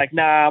then was like,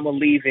 nah, I'm gonna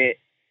leave it,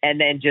 and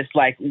then just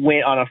like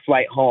went on a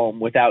flight home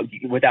without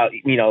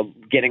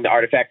getting the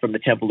artifact from the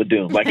Temple of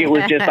Doom. Like it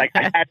was just like.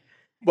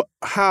 But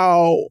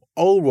how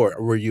old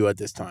were you at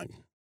this time?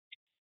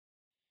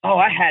 Oh,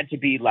 I had to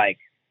be like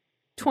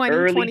 20,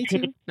 early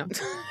 22. No.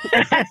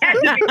 I had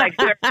to be like.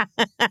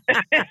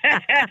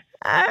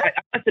 I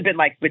must have been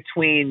like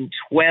between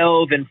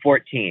 12 and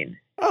 14.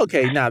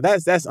 Okay, now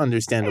that's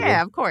understandable.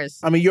 Yeah, of course.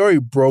 I mean, you already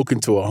broke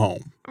into a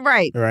home,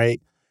 right?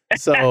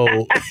 So,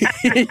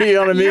 you know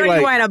what I mean? You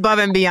went above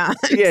and beyond.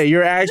 Yeah,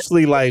 you're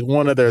actually like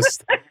one of those,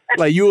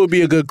 like you would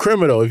be a good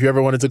criminal if you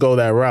ever wanted to go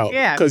that route.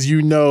 Yeah. Because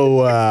you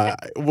know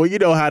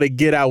how to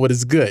get out what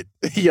is good.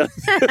 You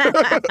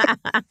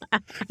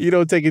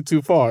don't take it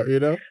too far,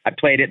 you know? I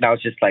played it and I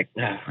was just like,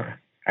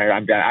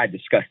 I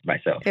disgust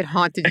myself. It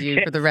haunted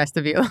you for the rest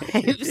of your life.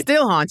 It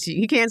still haunts you.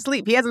 He can't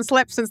sleep. He hasn't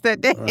slept since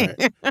that day.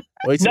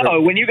 Right.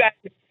 When you guys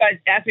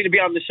asked me to be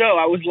on the show,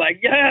 I was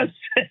like, yes.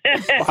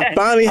 I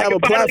finally have a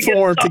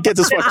platform to get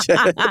this off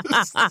chest.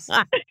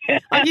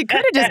 Well, you could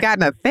have just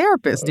gotten a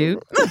therapist,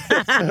 dude.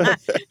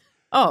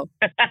 Oh.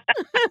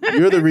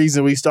 You're the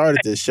reason we started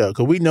this show,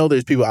 because we know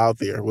there's people out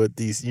there with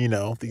these,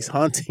 these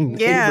haunting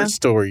neighbor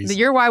stories.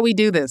 You're why we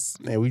do this.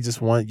 And we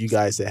just want you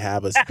guys to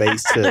have a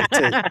space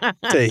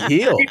to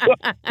heal,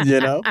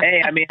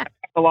 Hey, I mean,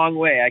 a long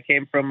way. I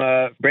came from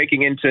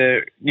breaking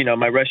into,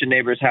 my Russian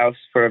neighbor's house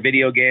for a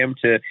video game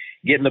to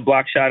getting the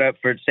block shot up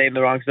for saying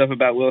the wrong stuff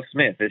about Will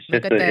Smith. It's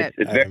just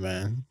it's very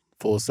man,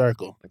 full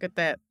circle. Look at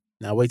that.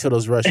 Now wait till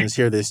those Russians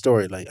hear this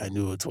story. Like, I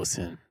knew it was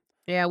him.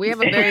 Yeah, we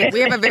have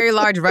a very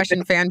large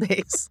Russian fan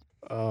base.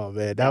 Oh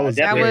man, that was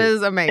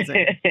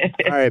amazing.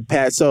 All right,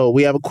 Pat. So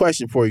we have a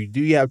question for you. Do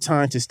you have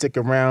time to stick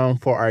around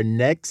for our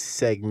next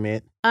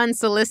segment?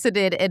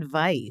 Unsolicited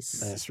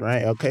advice. That's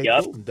right. Okay.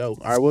 Yep. Cool. Dope.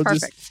 All right,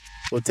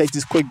 we'll take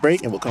this quick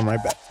break and we'll come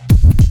right back.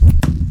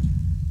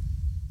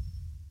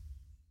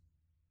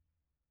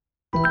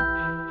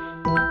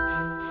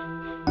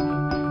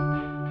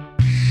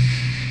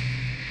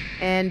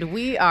 And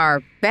we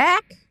are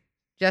back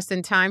just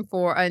in time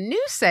for a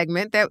new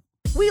segment that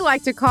we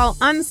like to call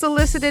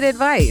Unsolicited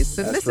Advice.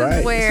 And That's this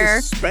is where...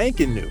 This is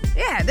spanking new.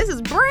 Yeah, this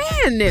is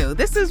brand new.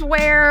 This is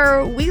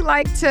where we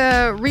like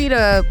to read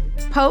a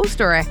post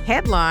or a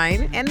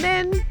headline and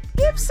then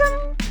give some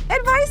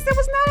advice that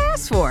was not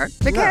asked for.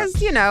 Because,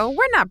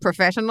 we're not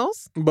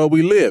professionals. But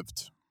we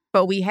lived.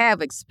 But we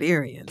have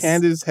experience.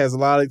 Candace has a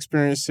lot of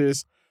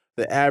experiences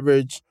the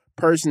average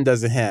person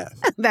doesn't have.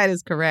 That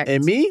is correct.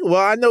 And me?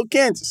 Well, I know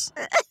Candace.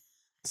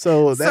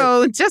 So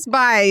just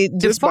by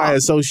default. Just by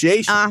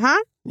association. Uh-huh.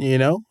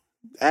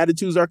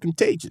 Attitudes are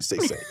contagious, they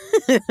say.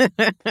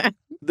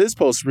 This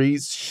post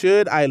reads,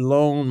 should I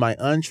loan my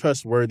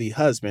untrustworthy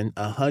husband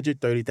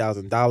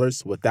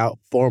 $130,000 without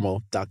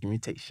formal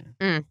documentation?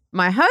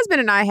 My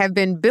husband and I have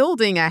been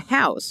building a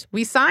house.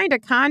 We signed a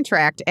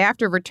contract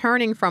after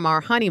returning from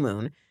our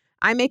honeymoon.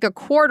 I make a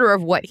quarter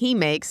of what he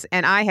makes,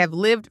 and I have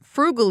lived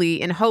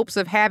frugally in hopes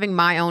of having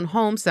my own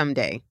home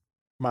someday.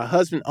 My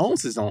husband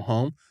owns his own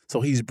home,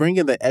 so he's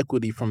bringing the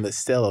equity from the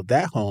sale of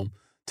that home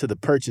to the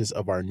purchase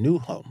of our new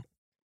home.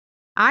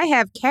 I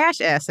have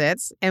cash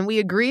assets, and we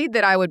agreed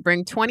that I would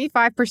bring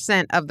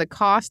 25% of the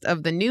cost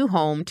of the new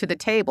home to the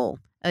table.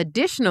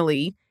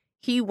 Additionally,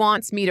 he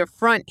wants me to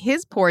front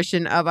his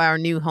portion of our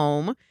new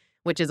home,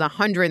 which is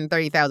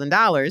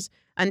 $130,000,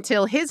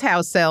 until his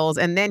house sells,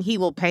 and then he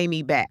will pay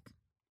me back.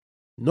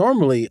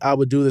 Normally, I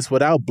would do this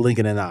without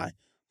blinking an eye,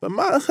 But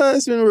my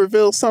husband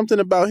revealed something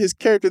about his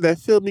character that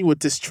filled me with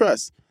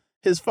distrust.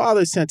 His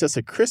father sent us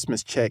a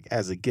Christmas check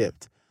as a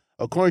gift.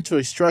 According to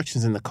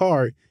instructions in the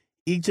card,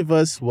 each of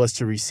us was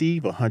to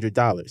receive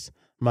 $100.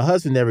 My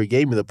husband never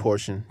gave me the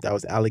portion that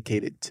was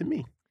allocated to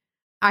me.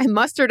 I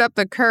mustered up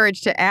the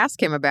courage to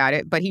ask him about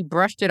it, but he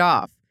brushed it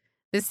off.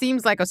 This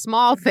seems like a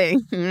small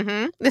thing.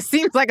 This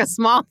seems like a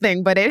small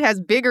thing, but it has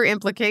bigger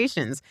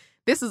implications.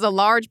 This is a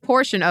large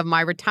portion of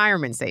my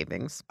retirement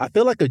savings. I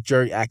feel like a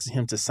jerk asking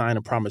him to sign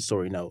a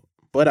promissory note,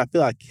 but I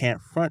feel I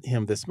can't front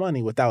him this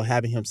money without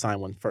having him sign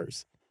one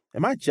first.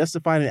 Am I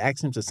justified in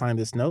asking him to sign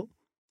this note?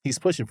 He's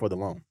pushing for the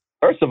loan.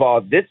 First of all,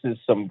 this is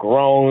some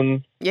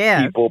grown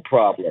people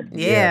problem.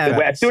 Yeah.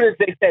 As soon as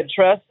they said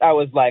trust, I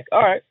was like,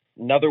 all right,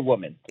 another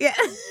woman. Yeah.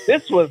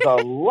 This was a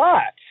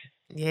lot.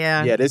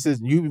 Yeah. Yeah, this is,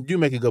 you do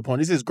make a good point.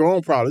 This is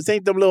grown problem. This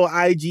ain't them little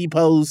IG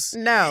posts.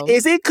 No.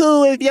 Is it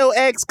cool if your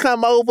ex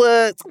come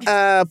over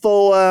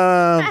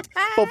for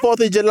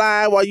 4th of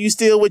July while you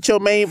still with your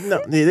main?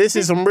 No, this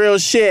is some real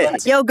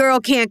shit. Your girl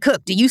can't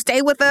cook. Do you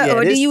stay with her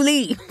or do you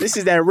leave? This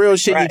is that real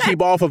shit you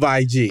keep off of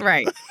IG.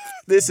 Right.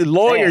 This is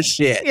lawyer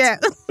shit. Yeah.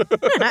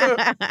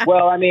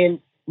 Well, I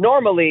mean,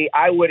 normally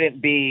I wouldn't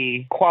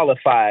be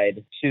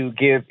qualified to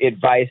give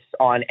advice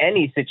on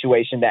any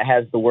situation that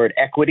has the word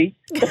equity.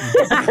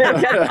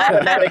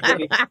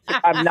 Automatically,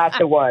 I'm not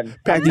the one.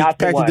 Pat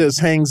just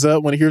hangs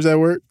up when he hears that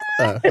word.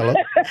 Hello?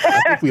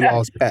 I think we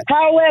lost Pat.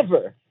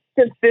 However,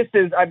 since this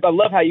is, I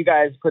love how you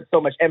guys put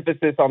so much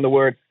emphasis on the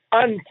word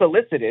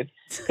unsolicited,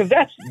 because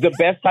that's the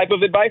best type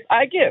of advice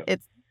I give.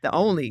 It's the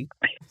only.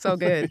 So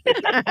good.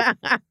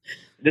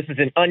 This is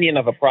an onion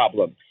of a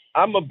problem.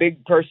 I'm a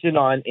big person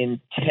on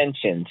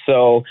intention.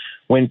 So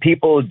when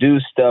people do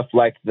stuff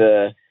like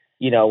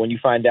when you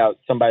find out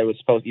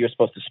you're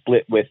supposed to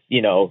split with,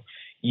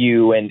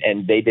 you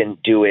and they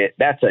didn't do it,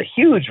 that's a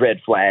huge red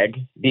flag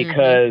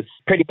because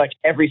pretty much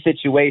every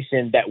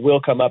situation that will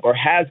come up or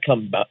has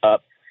come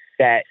up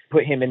that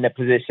put him in the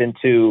position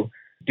to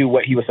do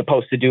what he was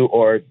supposed to do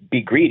or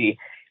be greedy,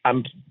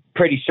 I'm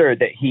pretty sure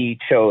that he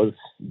chose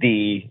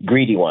the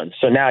greedy one.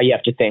 So now you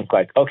have to think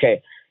like,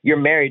 okay, you're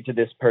married to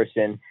this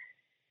person.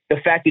 The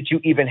fact that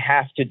you even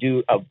have to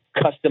do a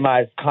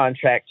customized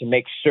contract to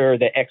make sure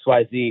that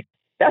XYZ,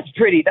 that's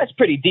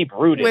pretty deep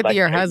rooted. With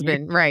your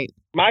husband, right.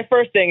 My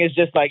first thing is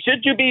just like,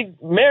 should you be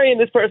marrying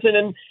this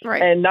person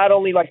and not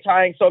only like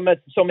tying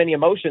so many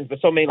emotions, but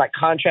so many like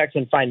contracts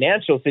and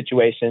financial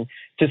situations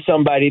to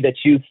somebody that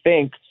you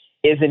think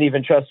isn't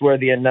even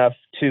trustworthy enough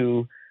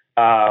to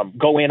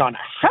go in on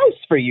a house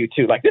for you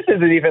two. Like, this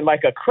isn't even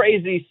like a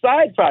crazy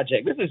side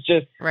project. This is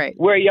just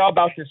where y'all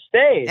about to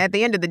stay. At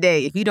the end of the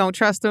day, if you don't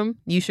trust them,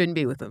 you shouldn't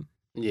be with them.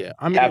 Yeah.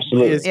 I mean,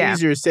 absolutely. It's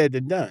easier said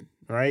than done,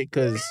 right?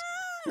 Because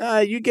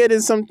you get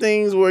in some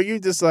things where you're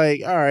just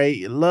like, all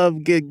right,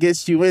 love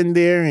gets you in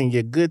there and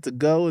you're good to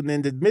go. And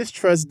then the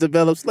mistrust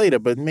develops later.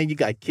 But man, you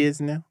got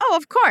kids now. Oh,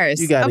 of course.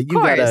 You got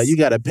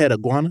a pet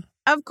iguana.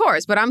 Of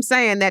course. But I'm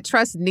saying that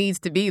trust needs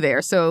to be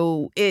there.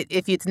 So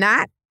if it's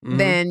not,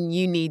 then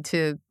you need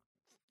to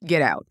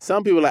get out.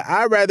 Some people are like,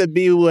 I'd rather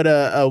be with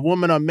a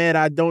woman or man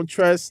I don't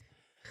trust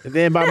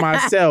than by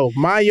myself.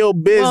 Mind your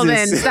business. Well,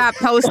 then stop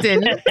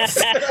posting.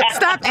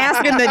 Stop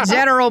asking the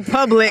general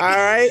public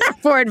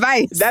for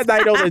advice. That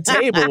night on the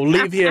table,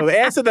 leave him.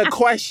 Answer the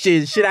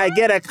question, should I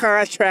get a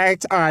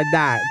contract or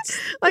not?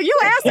 Like, you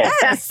asked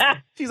us.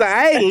 She's like,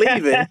 I ain't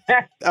leaving.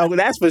 Oh,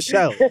 that's for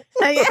sure.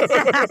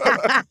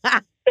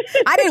 I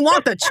didn't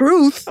want the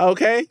truth.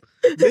 Okay.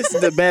 This is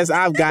the best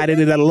I've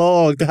gotten in a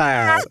long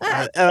time.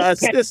 A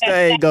sister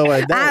ain't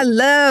going down. I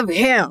love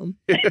him.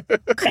 You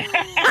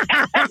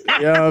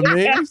know what I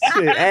mean?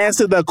 Shit.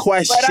 Answer the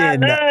question.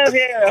 But I love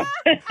him.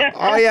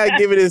 All y'all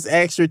giving us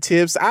extra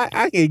tips.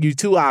 I gave you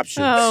two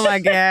options. Oh, my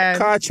God.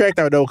 Contract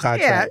or no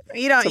contract.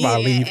 Yeah. You don't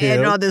leave him.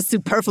 And all this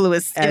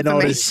superfluous information. And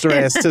all this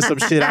stress to some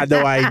shit I know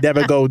I ain't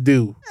never gonna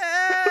do.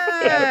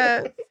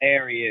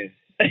 Areas.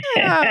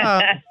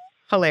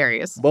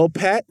 Hilarious. Well,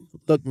 Pat,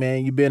 look,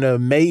 man, you've been an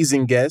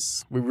amazing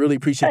guest. We really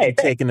appreciate you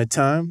taking the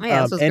time.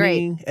 Yeah, this was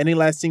great. Any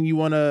last thing you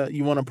wanna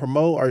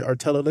promote or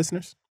tell the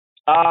listeners?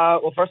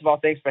 Well, first of all,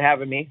 thanks for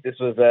having me. This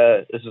was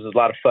a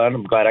lot of fun.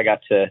 I'm glad I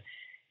got to,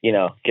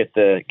 get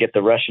the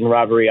Russian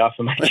robbery off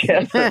of my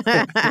chest.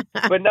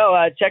 But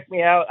no, check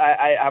me out.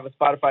 I have a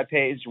Spotify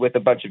page with a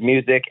bunch of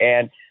music,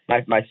 and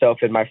myself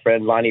and my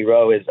friend Lonnie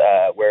Rowe is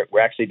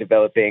we're actually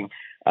developing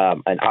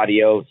an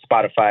audio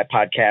Spotify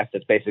podcast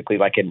that's basically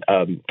like an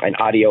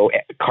audio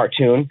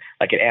cartoon,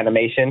 like an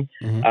animation.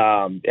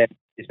 And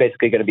it's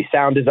basically going to be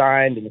sound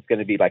designed, and it's going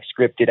to be like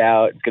scripted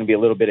out. It's going to be a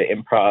little bit of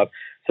improv.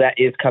 So that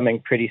is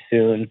coming pretty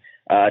soon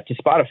to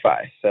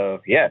Spotify. So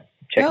yeah,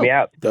 check me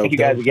out. Thank you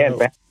guys again,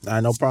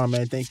 man. No problem,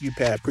 man. Thank you,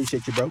 Pat.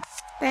 Appreciate you, bro.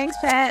 Thanks,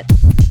 Pat.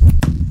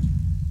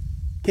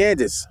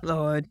 Candace.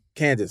 Lord.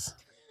 Candace.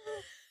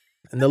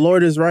 And the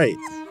Lord is right.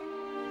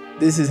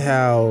 This is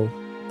how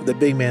the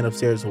big man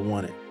upstairs will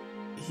want it.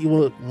 He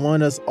will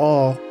want us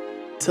all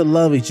to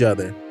love each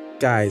other.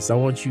 Guys, I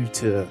want you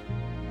to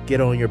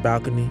get on your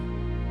balcony,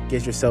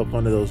 get yourself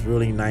one of those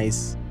really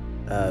nice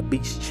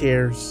beach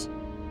chairs,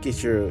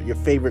 Get your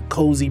favorite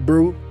cozy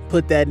brew,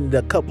 put that in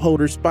the cup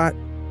holder spot,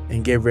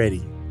 and get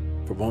ready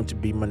for Won't You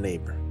Be My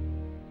Neighbor.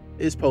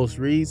 This post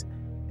reads,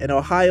 an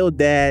Ohio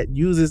dad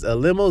uses a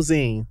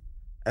limousine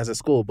as a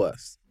school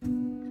bus.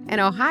 An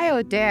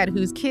Ohio dad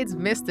whose kids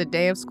missed a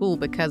day of school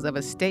because of a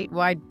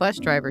statewide bus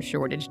driver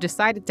shortage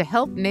decided to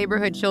help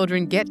neighborhood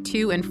children get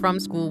to and from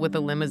school with a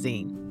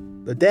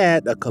limousine. The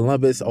dad, a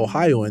Columbus,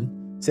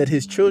 Ohioan, said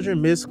his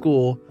children missed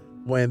school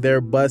when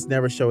their bus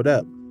never showed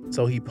up.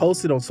 So he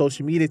posted on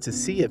social media to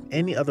see if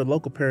any other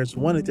local parents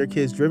wanted their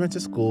kids driven to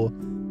school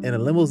in a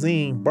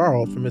limousine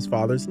borrowed from his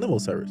father's limo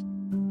service.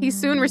 He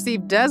soon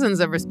received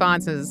dozens of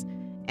responses,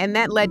 and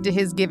that led to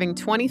his giving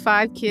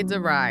 25 kids a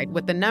ride,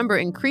 with the number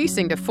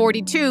increasing to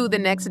 42 the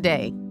next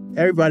day.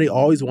 Everybody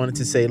always wanted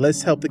to say,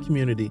 let's help the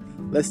community,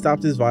 let's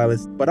stop this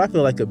violence. But I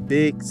feel like a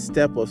big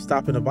step of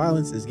stopping the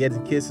violence is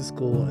getting kids to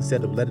school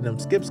instead of letting them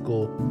skip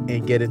school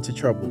and get into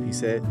trouble, he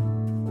said.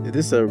 Is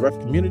this a rough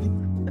community?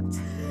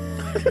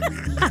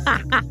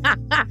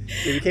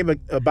 It became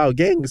about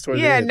gangs towards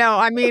the end. No,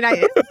 I mean, not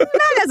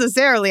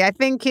necessarily. I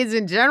think kids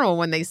in general,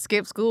 when they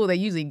skip school, they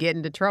usually get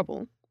into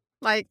trouble.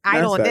 Like,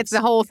 idle, that's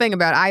the whole thing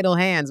about idle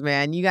hands,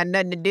 man. You got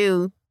nothing to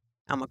do.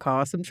 I'm going to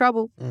cause some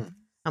trouble.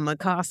 I'm going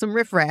to cause some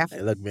riffraff.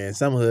 Hey, look, man,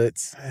 some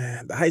hoods,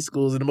 the high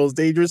schools are the most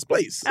dangerous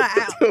place.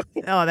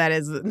 That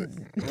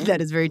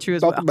is very true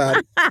as well. Talk about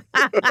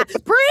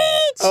it.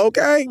 Preach!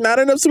 Okay, not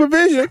enough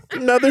supervision.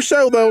 Another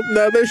show, though.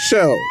 Another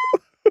show.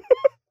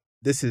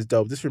 This is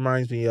dope. This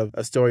reminds me of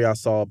a story I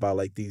saw about,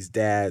 like, these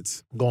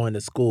dads going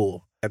to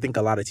school. I think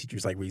a lot of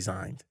teachers, like,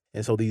 resigned.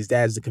 And so these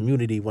dads, the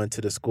community, went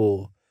to the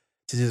school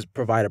to just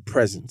provide a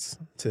presence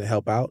to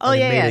help out. Oh, and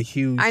yeah, it made yeah. a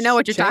huge I know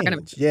what you're change. talking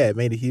about. Yeah, it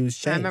made a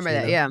huge change. I remember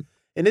that, know? yeah.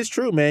 And it's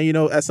true, man. You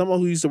know, as someone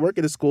who used to work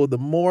at a school, the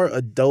more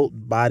adult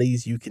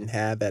bodies you can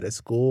have at a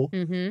school,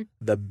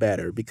 the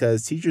better.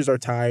 Because teachers are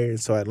tired. And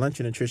so at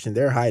lunch and nutrition,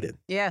 they're hiding.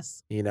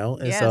 Yes. You know?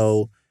 And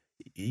so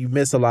you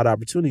miss a lot of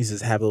opportunities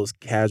to have those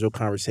casual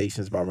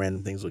conversations about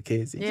random things with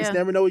kids. You just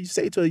never know what you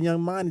say to a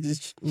young mind and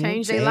just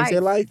change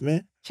their life,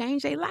 man.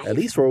 Change their life. At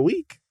least for a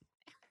week.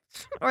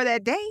 Or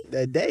that day.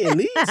 That day, at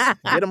least.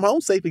 Get them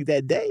home safely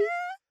that day.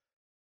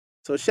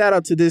 So shout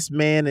out to this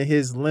man and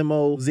his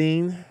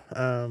limousine.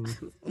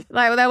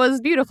 Like, that was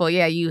beautiful.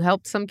 Yeah, you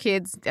helped some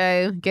kids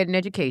get an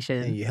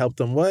education. And you helped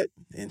them what?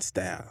 In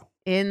style.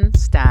 In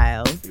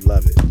style. We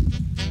love it.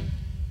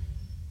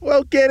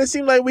 Well, Ken, it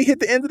seemed like we hit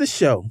the end of the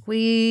show.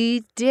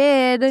 We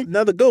did.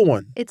 Another good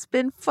one. It's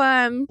been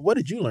fun. What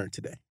did you learn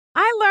today?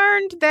 I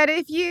learned that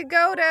if you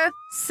go to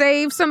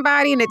save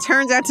somebody and it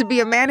turns out to be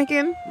a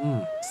mannequin,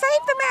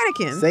 save the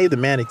mannequin. Save the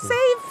mannequin.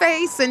 Save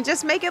face and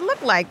just make it look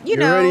like,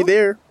 you're already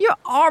there. You're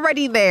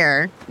already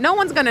there. No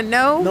one's going to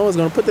know. No one's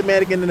going to put the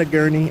mannequin in a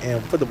gurney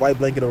and put the white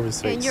blanket over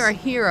his face. And you're a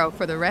hero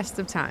for the rest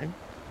of time.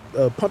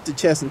 Pump the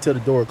chest until the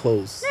door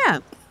closed. Yeah.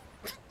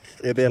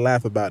 And then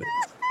laugh about it.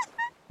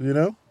 You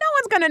know? No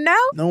one's going to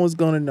know. No one's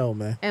going to know,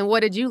 man. And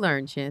what did you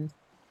learn, Chin?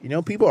 You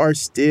know, people are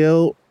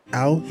still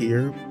out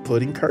here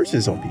putting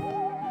curses on people.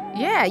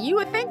 Yeah, you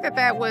would think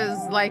that was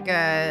like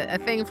a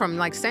thing from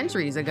like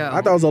centuries ago.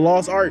 I thought it was a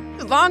lost art.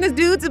 As long as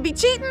dudes will be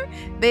cheating,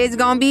 there's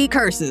going to be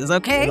curses,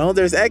 okay? As long as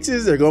there's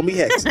X's, there are going to be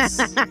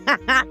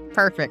hexes.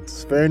 Perfect.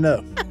 Fair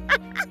enough.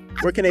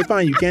 Where can they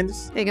find you,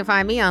 Candace? They can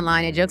find me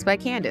online at Jokes by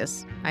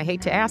Candace. I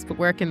hate to ask, but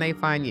where can they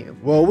find you?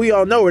 Well, we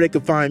all know where they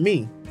can find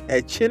me.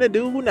 At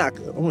Chinadu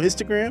Hunaka on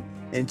Instagram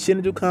and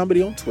Chinadu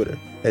Comedy on Twitter.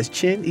 That's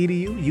Chin,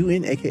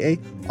 E-D-U-U-N-A-K-A.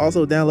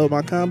 Also download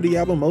my comedy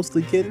album,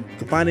 Mostly Kidding. You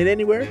can find it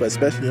anywhere, but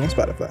especially on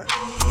Spotify.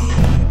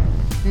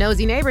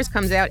 Nosy Neighbors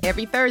comes out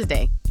every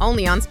Thursday,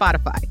 only on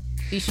Spotify.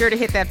 Be sure to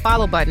hit that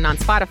follow button on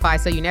Spotify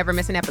so you never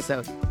miss an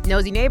episode.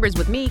 Nosy Neighbors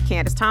with me,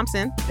 Candace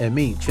Thompson, and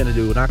me,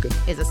 Chinadu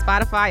Hunaka, is a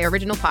Spotify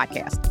original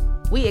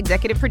podcast. We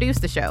executive produce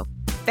the show.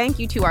 Thank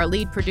you to our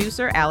lead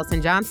producer,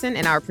 Allison Johnson,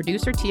 and our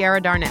producer,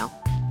 Tiara Darnell.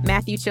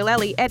 Matthew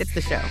Chilelli edits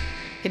the show.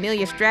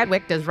 Cornelia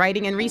Stradwick does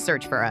writing and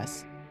research for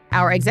us.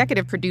 Our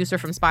executive producer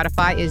from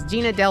Spotify is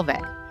Gina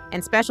Delvec.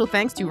 And special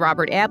thanks to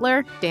Robert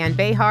Adler, Dan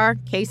Behar,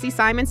 Casey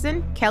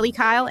Simonson, Kelly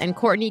Kyle, and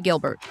Courtney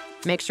Gilbert.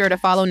 Make sure to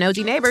follow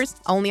Nosy Neighbors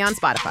only on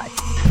Spotify.